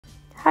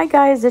Hi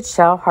guys, it's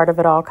Shell, Heart of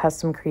It All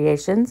Custom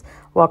Creations.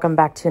 Welcome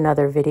back to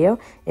another video.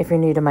 If you're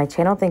new to my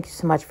channel, thank you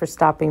so much for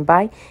stopping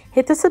by.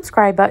 Hit the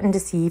subscribe button to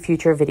see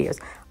future videos.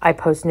 I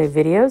post new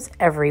videos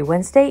every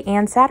Wednesday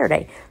and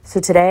Saturday. So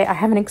today I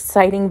have an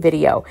exciting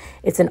video.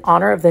 It's in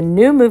honor of the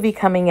new movie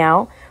coming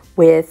out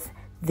with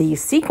the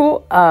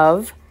sequel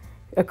of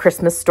A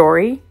Christmas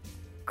Story,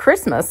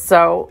 Christmas.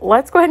 So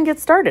let's go ahead and get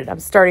started. I'm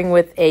starting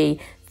with a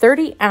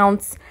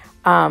 30-ounce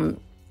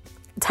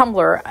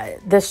tumbler,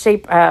 the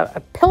shape,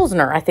 a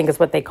Pilsner, I think is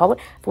what they call it.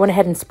 I went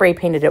ahead and spray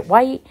painted it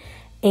white.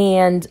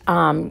 And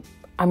I'm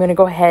going to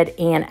go ahead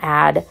and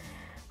add,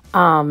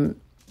 I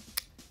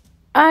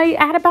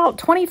add about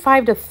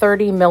 25 to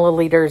 30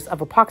 milliliters of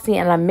epoxy,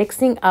 and I'm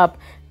mixing up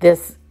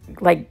this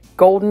like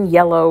golden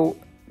yellow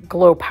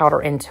glow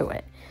powder into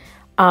it.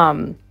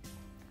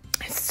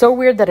 It's so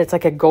weird that it's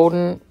like a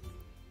golden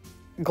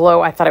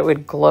glow. I thought it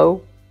would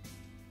glow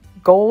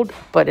gold,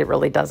 but it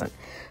really doesn't.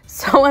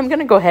 So I'm going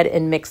to go ahead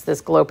and mix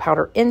this glow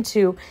powder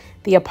into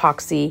the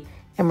epoxy,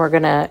 and we're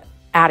going to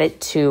add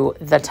it to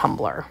the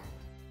tumbler.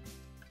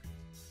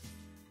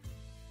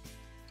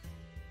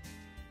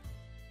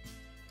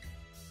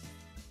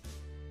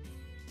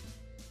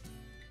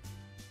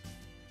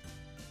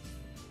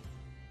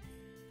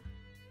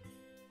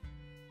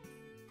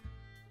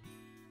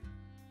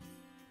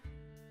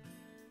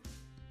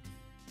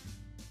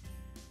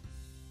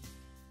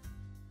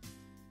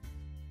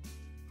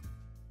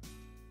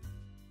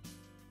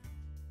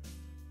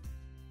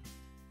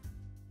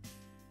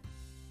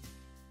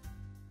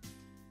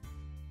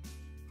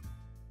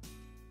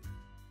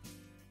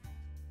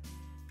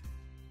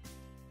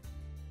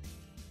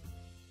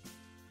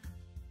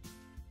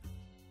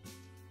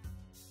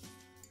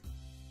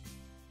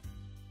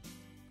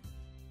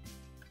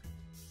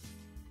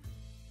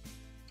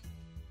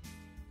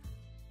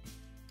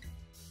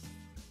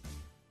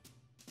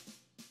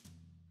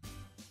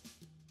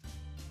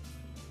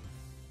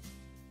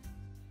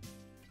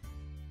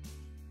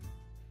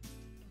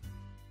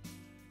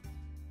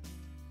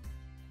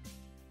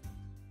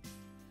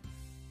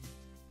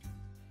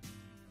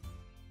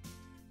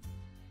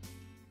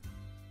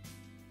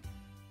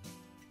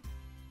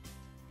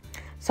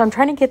 So I'm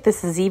trying to get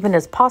this as even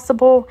as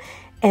possible,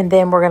 and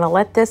then we're going to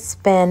let this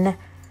spin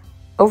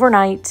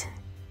overnight,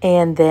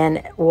 and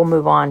then we'll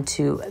move on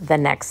to the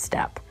next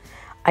step.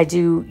 I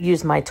do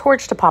use my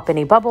torch to pop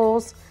any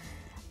bubbles,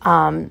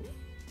 and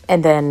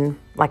then,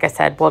 like I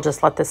said, we'll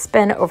just let this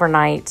spin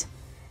overnight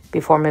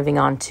before moving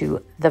on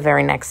to the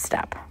very next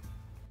step.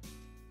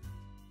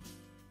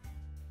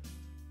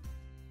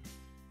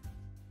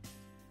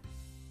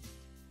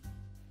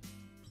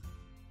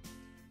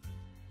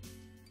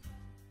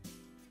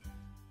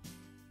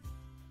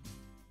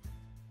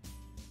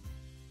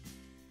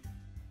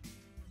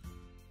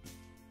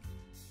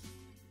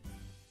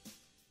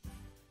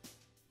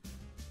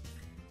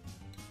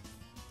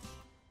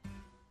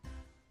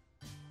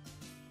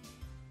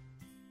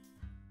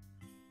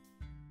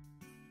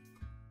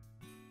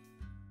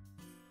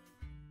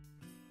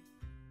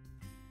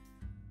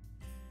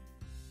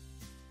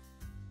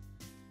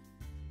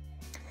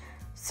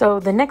 So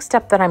the next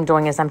step that I'm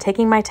doing is I'm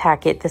taking my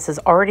tacket. This has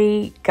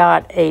already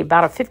got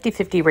about a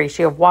 50-50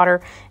 ratio of water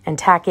and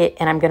tacket,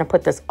 and I'm going to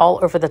put this all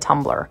over the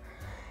tumbler.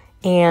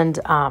 And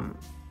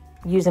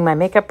using my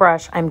makeup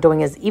brush, I'm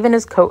doing as even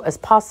as coat as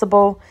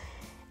possible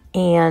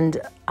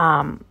and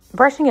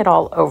brushing it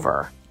all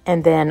over.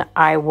 And then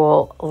I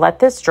will let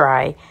this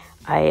dry.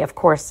 I, of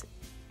course,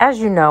 as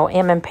you know,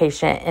 am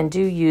impatient and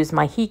do use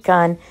my heat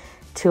gun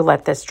to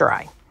let this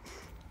dry.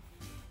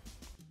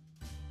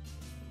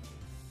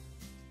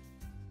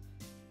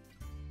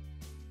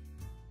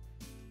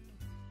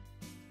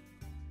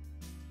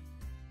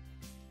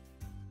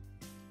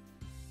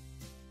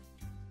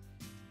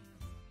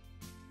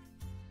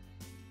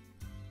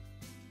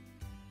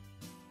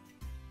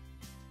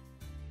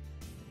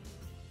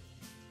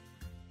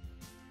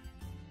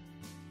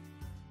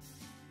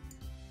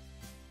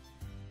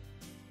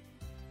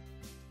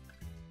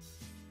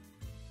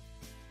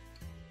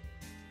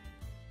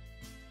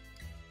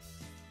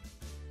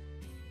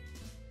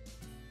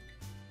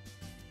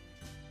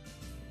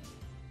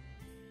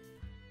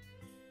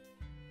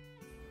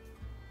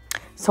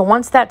 So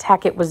once that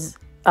tacket was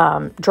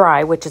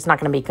dry, which is not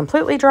going to be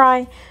completely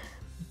dry,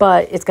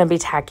 but it's going to be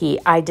tacky,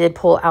 I did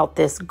pull out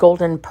this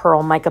golden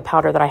pearl mica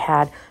powder that I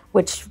had,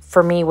 which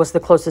for me was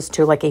the closest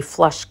to like a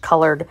flush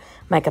colored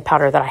mica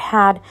powder that I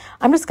had.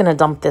 I'm just going to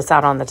dump this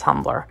out on the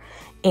tumbler.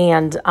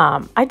 And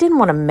I didn't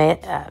want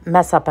to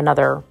mess up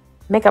another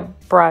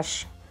makeup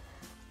brush.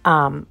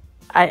 And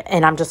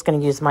I'm just going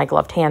to use my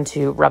gloved hand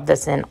to rub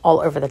this in all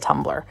over the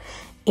tumbler.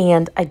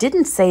 And I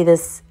didn't say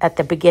this at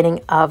the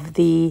beginning of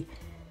the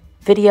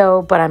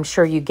video, but I'm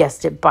sure you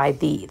guessed it by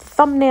the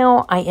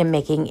thumbnail. I am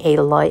making a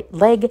leg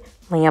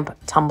lamp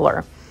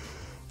tumbler.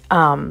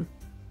 And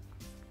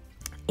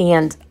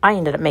I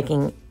ended up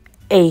making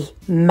a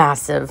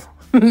massive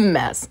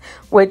mess,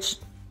 which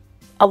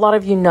a lot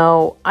of you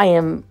know I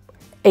am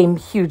a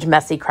huge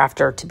messy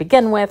crafter to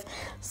begin with,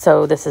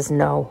 so this is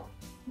no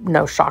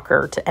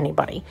shocker to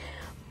anybody.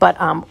 But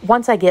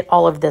once I get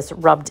all of this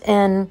rubbed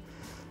in,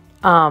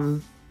 I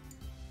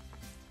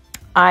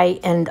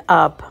end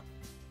up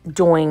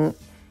doing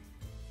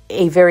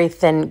a very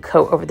thin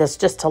coat over this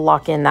just to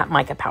lock in that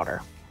mica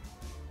powder.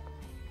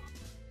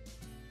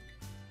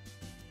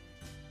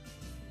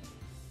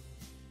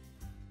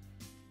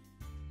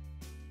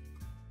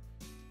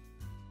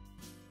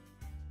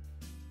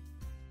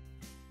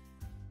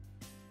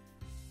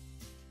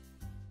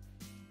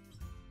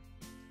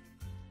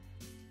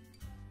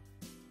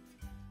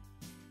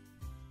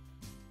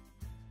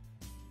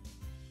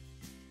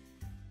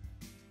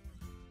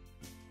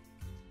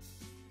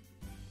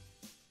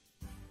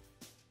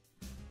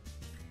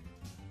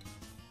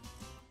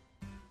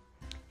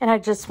 And I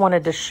just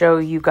wanted to show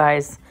you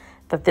guys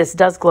that this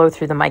does glow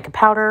through the mica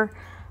powder.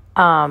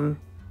 I'm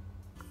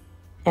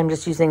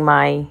just using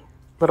my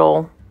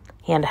little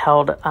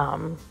handheld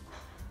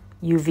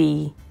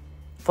UV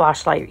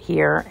flashlight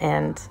here,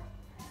 and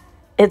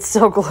it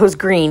still glows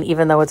green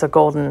even though it's a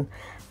golden.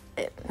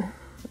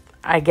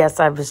 I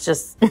guess I was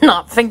just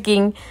not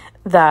thinking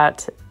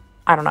that,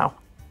 I don't know,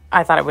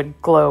 I thought it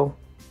would glow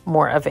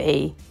more of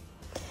a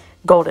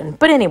golden.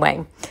 But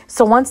anyway,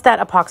 so once that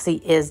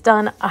epoxy is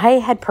done,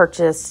 I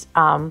purchased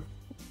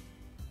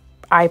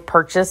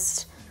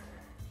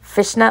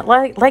fishnet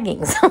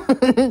leggings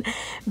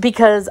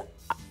because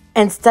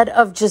instead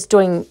of just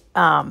doing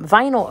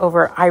vinyl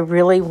over, I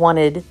really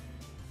wanted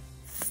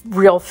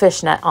real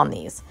fishnet on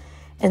these.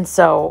 And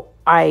so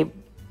I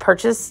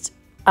purchased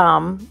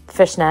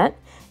fishnet,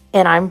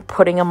 and I'm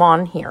putting them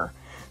on here.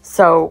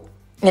 So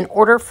in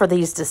order for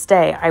these to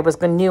stay,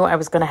 knew I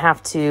was going to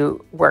have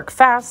to work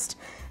fast.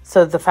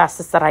 So the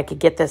fastest that I could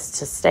get this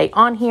to stay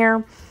on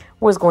here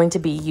was going to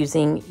be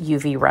using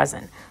UV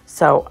resin.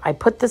 So I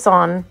put this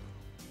on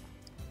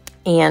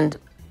and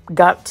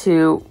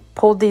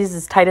pulled these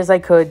as tight as I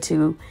could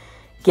to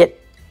get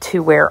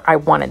to where I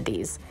wanted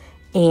these,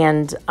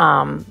 and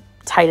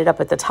tied it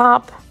up at the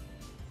top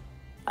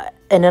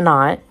in a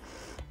knot,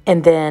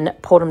 and then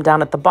pulled them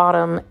down at the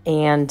bottom.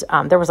 And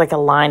there was like a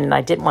line, and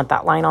I didn't want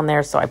that line on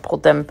there, so I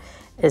pulled them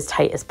as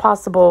tight as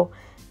possible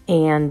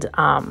and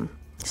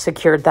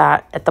secured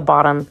that at the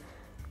bottom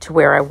to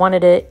where I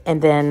wanted it.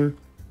 And then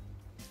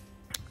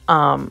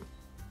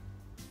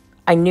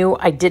I knew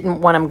I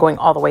didn't want them going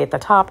all the way at the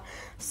top,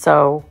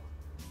 so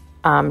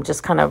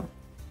just kind of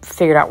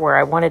figured out where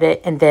I wanted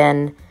it. And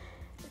then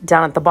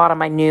down at the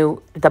bottom, I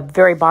knew the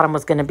very bottom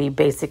was going to be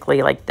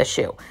basically like the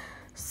shoe.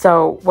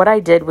 So what I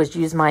did was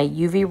use my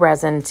UV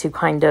resin to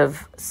kind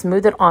of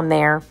smooth it on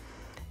there,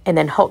 and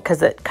then hold,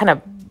 because it kind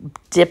of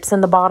dips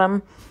in the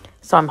bottom.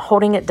 So I'm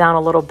holding it down a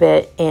little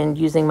bit and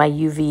using my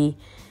UV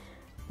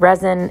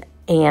resin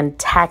and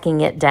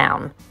tacking it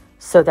down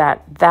so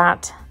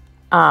that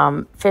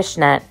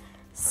fishnet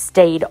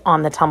stayed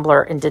on the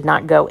tumbler and did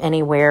not go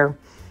anywhere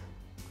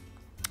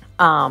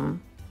that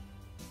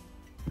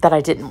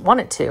I didn't want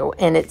it to,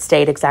 and it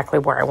stayed exactly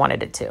where I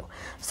wanted it to.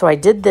 So I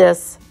did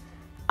this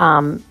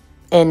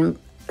in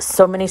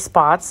so many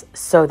spots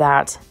so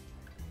that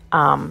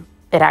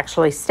it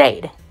actually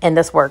stayed, and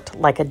this worked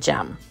like a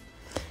gem.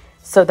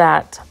 So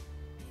that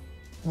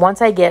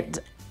once I get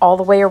all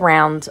the way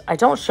around, I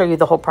don't show you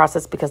the whole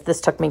process because this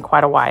took me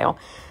quite a while.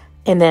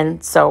 And then,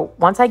 so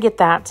once I get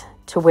that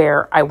to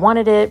where I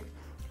wanted it,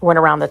 went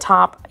around the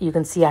top, you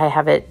can see I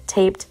have it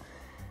taped,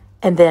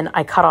 and then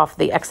I cut off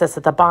the excess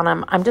at the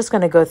bottom. I'm just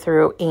going to go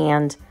through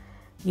and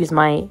use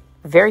my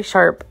very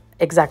sharp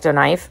Exacto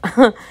knife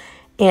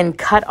and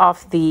cut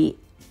off the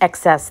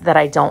excess that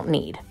I don't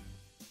need.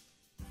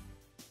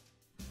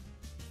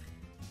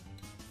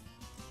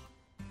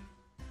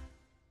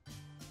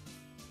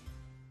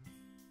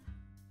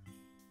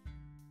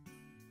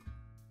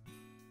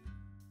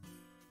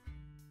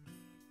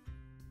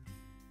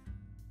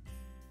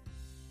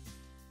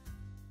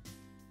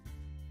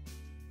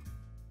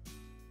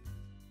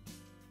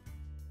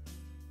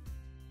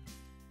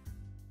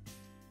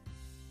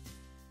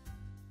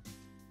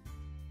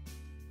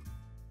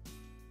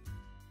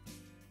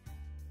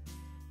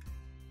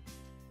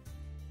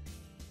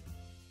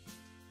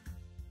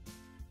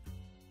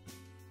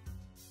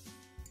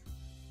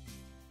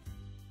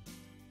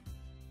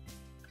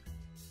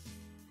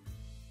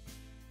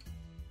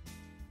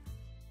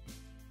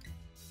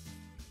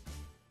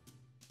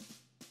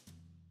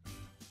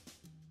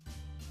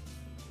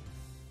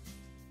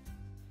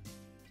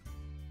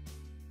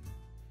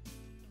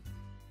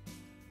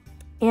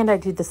 And I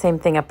do the same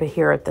thing up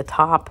here at the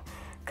top,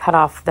 cut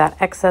off that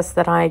excess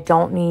that I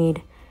don't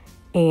need.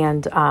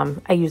 And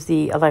I use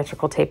the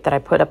electrical tape that I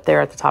put up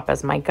there at the top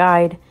as my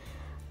guide,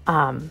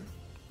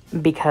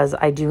 because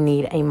I do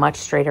need a much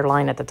straighter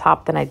line at the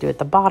top than I do at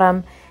the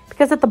bottom,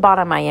 because at the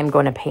bottom I am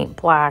going to paint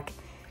black.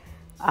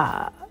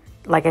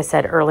 Like I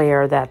said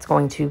earlier, that's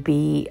going to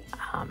be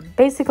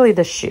basically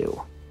the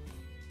shoe.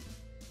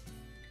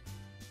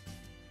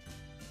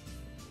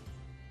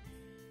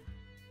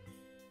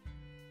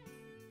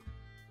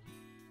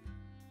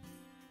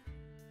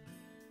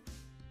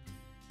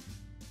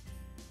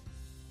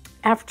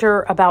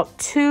 After about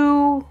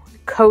 2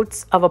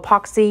 coats of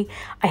epoxy,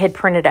 I had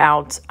printed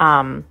out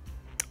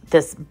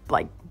this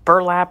like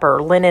burlap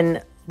or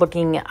linen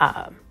looking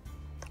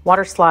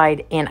water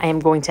slide, and I am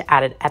going to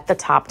add it at the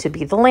top to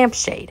be the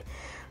lampshade.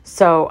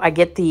 So I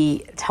get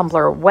the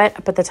tumbler wet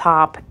up at the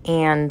top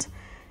and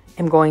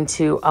I'm going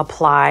to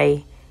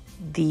apply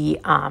the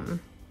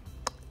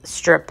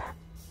strip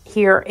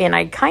here, and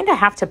I kind of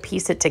have to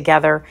piece it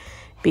together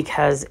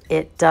because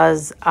it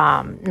does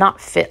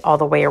not fit all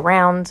the way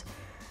around.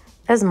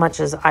 As much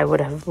as I would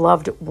have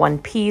loved one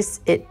piece,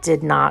 it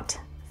did not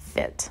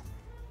fit.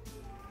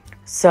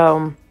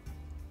 So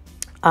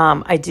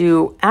I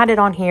do add it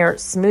on here,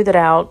 smooth it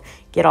out,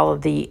 get all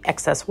of the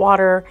excess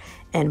water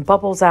and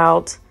bubbles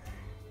out,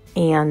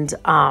 and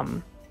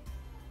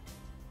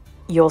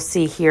you'll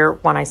see here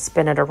when I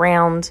spin it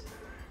around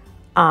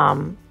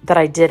that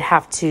I did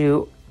have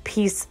to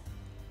piece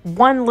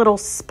one little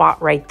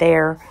spot right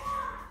there,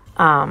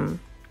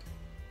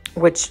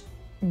 which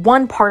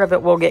one part of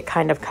it will get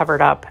kind of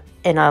covered up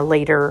in a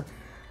later,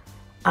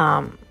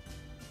 a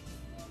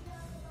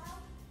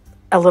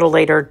little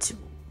later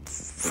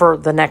for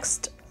the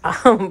next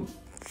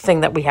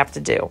thing that we have to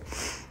do.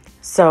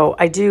 So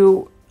I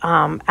do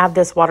add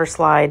this water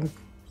slide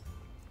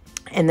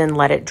and then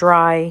let it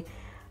dry.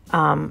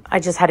 I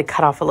just had to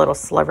cut off a little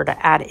sliver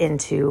to add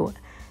into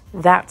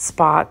that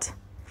spot.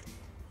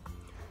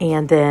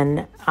 And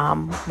then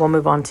we'll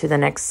move on to the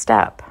next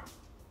step.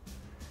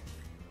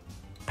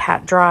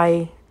 Pat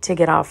dry to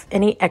get off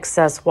any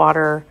excess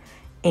water,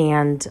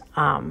 and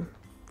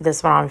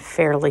this one on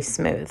fairly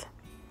smooth.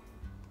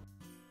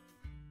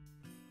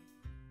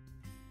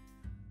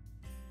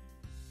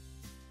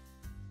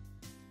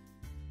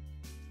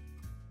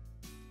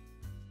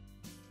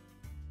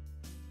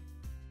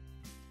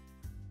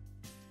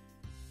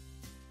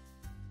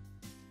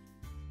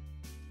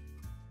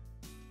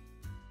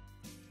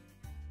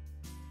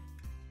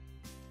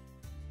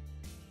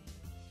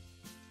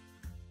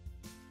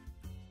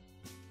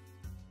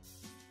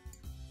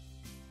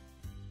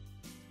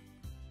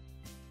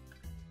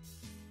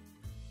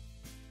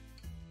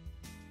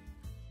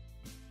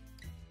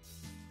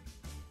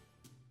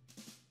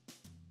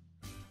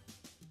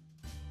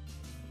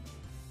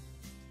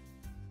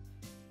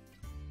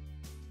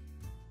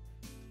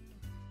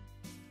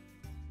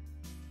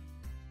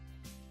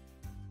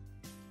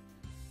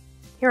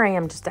 Here I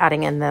am just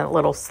adding in the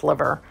little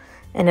sliver,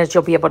 and as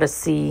you'll be able to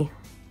see,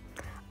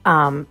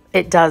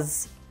 it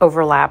does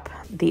overlap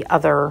the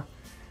other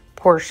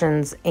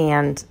portions,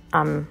 and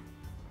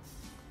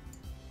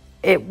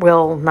it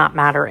will not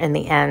matter in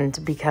the end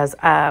because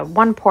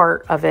one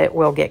part of it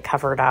will get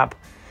covered up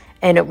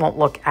and it won't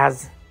look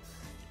as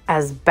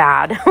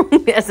bad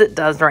as it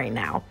does right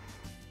now.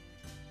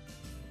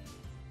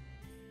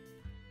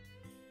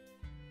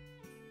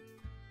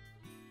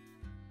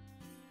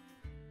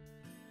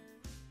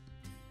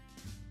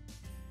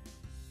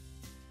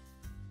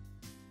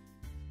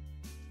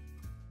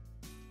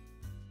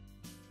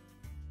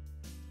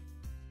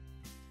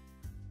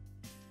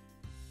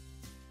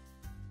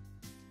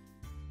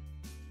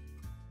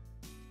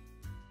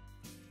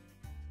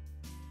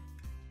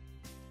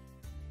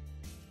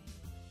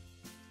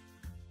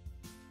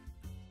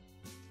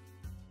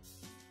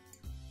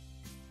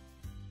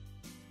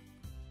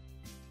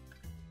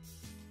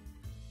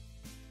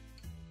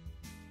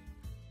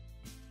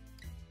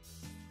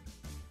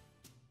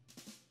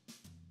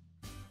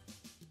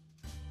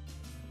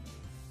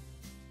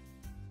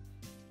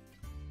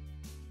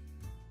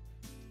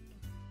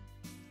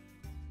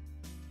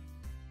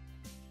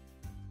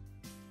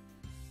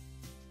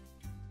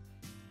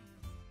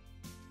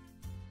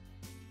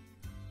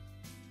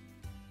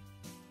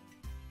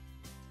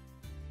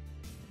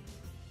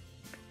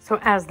 So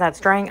as that's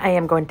drying, I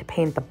am going to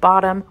paint the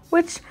bottom,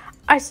 which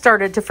I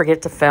started to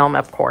forget to film,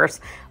 of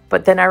course,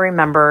 but then I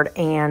remembered,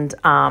 and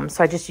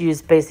so I just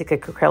used basic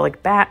acrylic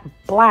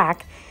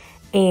black,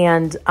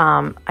 and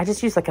I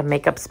just used like a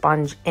makeup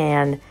sponge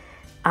and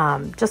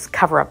just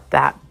cover up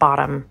that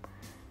bottom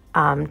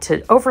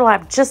to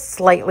overlap just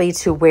slightly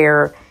to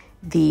where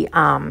the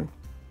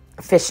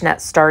fishnet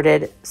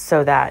started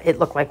so that it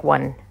looked like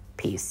one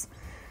piece.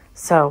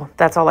 So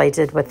that's all I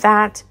did with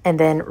that, and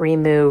then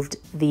removed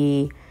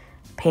the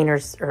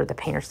painter's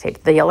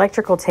tape, the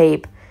electrical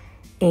tape,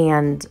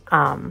 and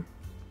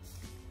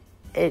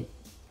it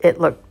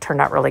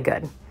turned out really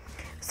good.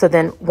 So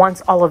then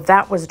once all of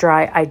that was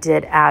dry, I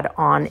did add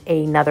on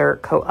another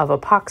coat of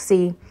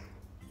epoxy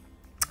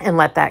and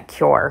let that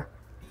cure.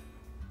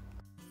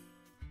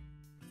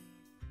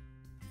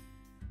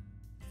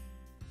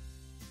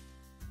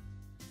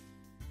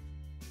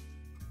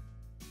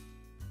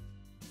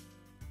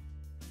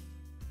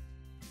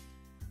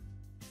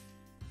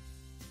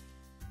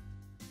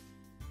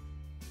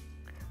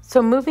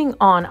 So moving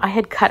on, I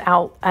had cut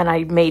out and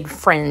I made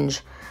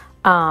fringe.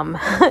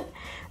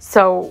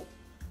 So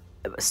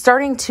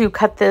starting to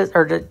cut this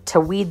or to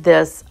weed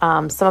this,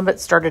 some of it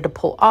started to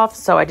pull off.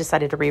 So I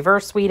decided to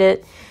reverse weed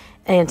it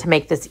and to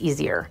make this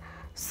easier.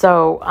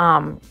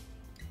 So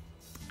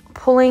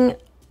pulling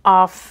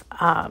off,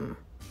 I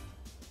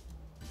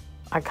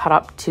cut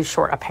up too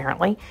short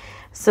apparently.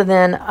 So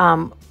then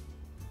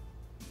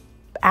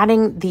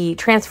adding the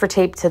transfer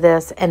tape to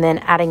this and then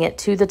adding it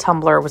to the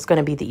tumbler was going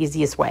to be the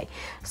easiest way.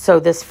 So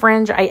this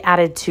fringe I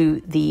added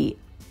to the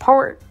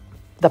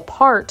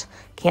part,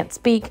 can't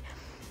speak,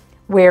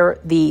 where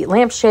the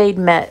lampshade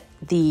met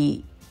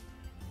the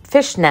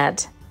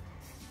fishnet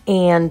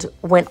and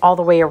went all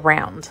the way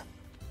around.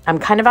 I'm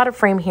kind of out of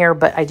frame here,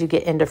 but I do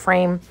get into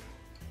frame,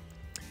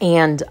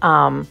 and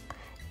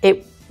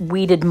it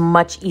weeded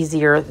much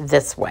easier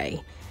this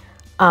way.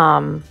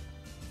 And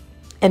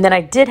then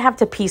I did have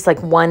to piece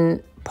like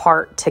one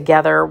part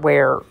together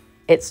where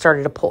it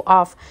started to pull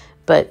off,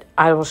 but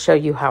I will show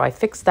you how I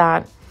fixed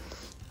that.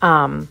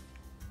 And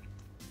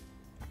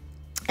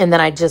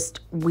then I just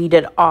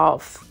weeded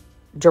off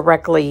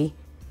directly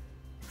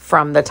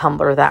from the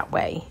tumbler that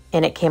way,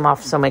 and it came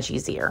off so much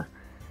easier.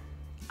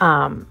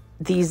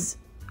 These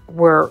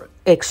were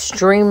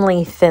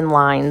extremely thin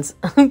lines,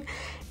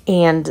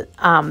 and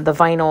the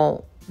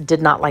vinyl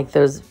did not like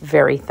those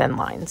very thin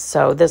lines.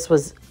 So this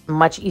was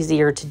much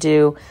easier to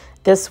do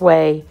this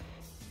way,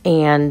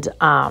 and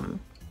I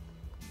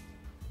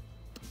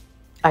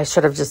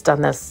should have just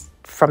done this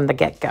from the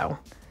get-go.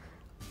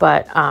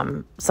 But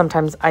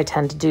sometimes I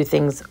tend to do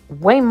things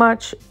way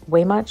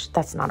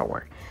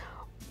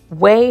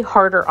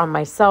harder on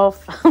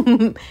myself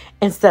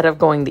instead of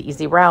going the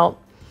easy route.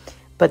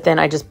 But then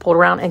I just pulled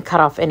around and cut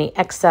off any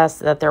excess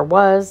that there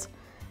was,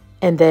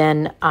 and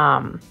then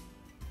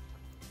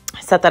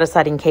set that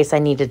aside in case I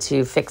needed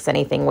to fix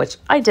anything, which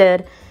I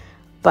did.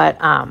 But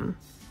and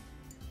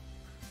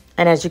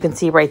as you can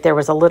see right there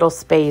was a little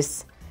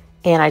space,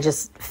 and I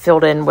just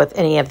filled in with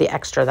any of the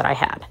extra that I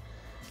had.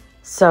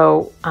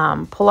 So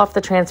pull off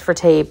the transfer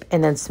tape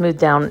and then smooth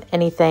down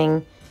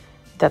anything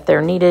that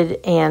they're needed.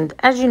 And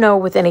as you know,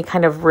 with any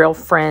kind of real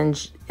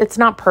fringe, it's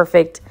not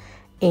perfect,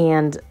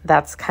 and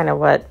that's kind of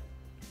what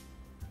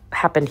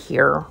happened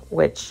here,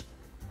 which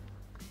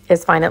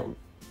is fine.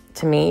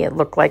 To me, it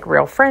looked like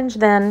real fringe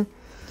then.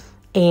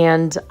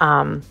 And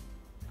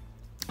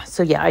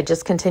so yeah, I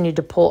just continued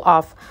to pull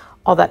off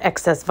all that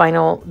excess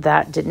vinyl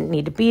that didn't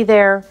need to be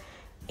there,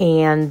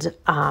 and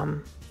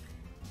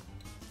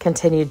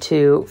continued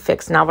to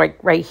fix. Now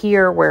right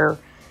here where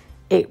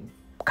it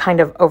kind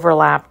of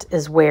overlapped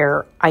is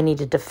where I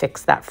needed to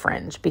fix that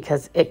fringe,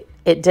 because it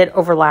did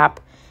overlap,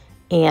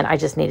 and I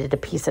just needed to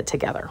piece it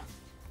together.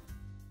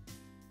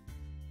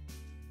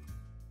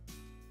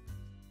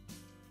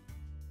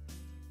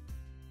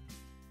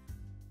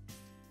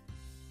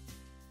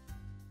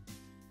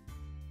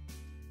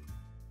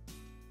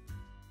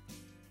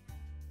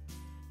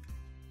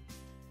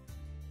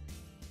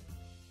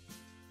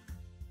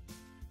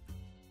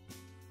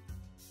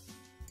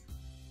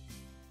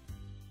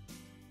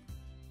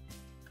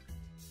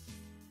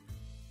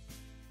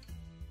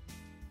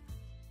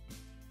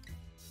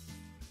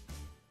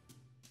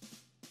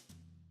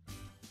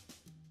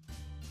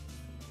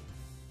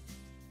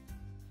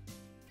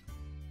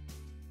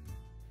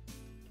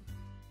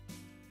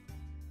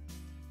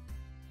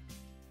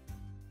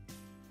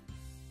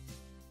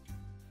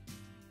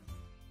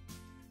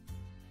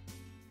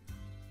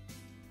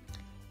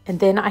 And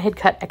then I had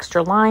cut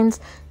extra lines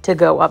to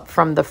go up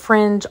from the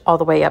fringe all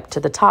the way up to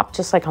the top,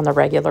 just like on the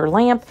regular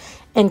lamp,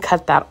 and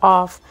cut that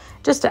off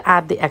just to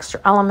add the extra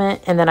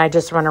element. And then I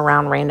just run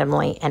around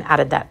randomly and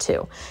added that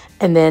too.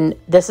 And then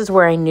this is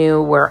where I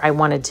knew where I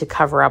wanted to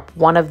cover up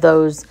one of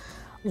those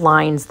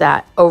lines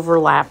that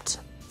overlapped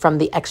from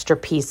the extra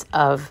piece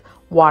of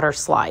water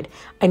slide.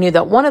 I knew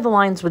that one of the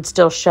lines would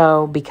still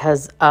show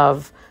because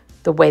of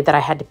the way that I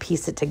had to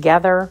piece it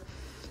together.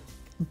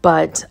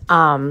 But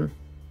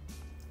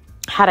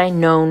had I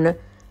known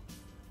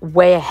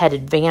way ahead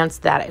advance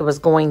that it was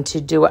going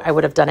to do it, I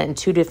would have done it in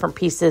two different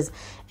pieces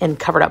and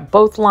covered up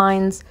both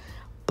lines,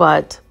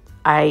 but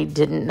I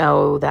didn't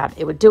know that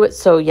it would do it.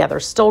 So yeah,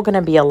 there's still going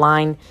to be a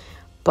line,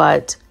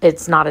 but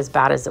it's not as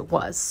bad as it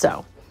was.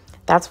 So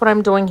that's what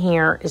I'm doing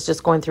here, is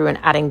just going through and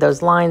adding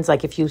those lines.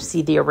 Like if you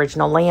see the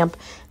original lamp,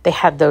 they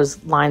had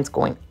those lines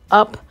going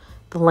up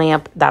the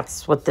lamp.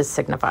 That's what this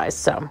signifies.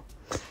 So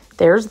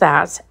there's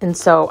that. And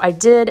so I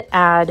did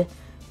add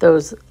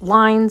those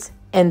lines,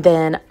 and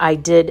then I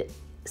did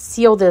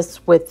seal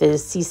this with the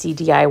CC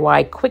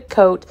DIY quick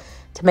coat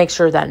to make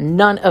sure that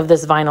none of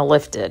this vinyl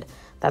lifted.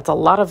 That's a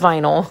lot of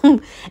vinyl,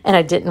 and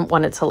I didn't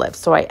want it to lift.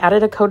 So I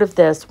added a coat of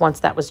this. Once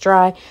that was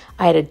dry,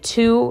 I added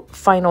 2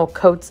 final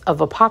coats of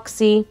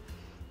epoxy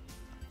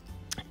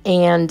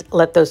and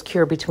let those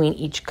cure between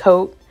each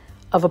coat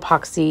of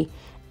epoxy.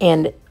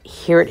 And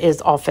here it is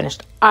all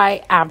finished.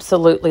 I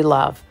absolutely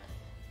love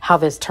how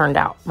this turned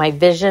out. My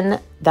vision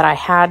that I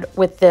had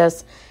with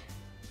this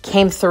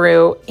came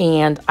through,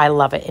 and I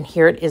love it. And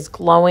here it is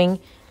glowing.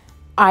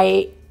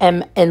 I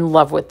am in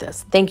love with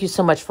this. Thank you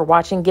so much for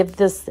watching. Give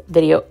this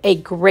video a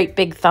great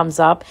big thumbs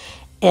up,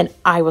 and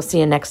I will see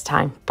you next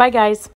time. Bye, guys.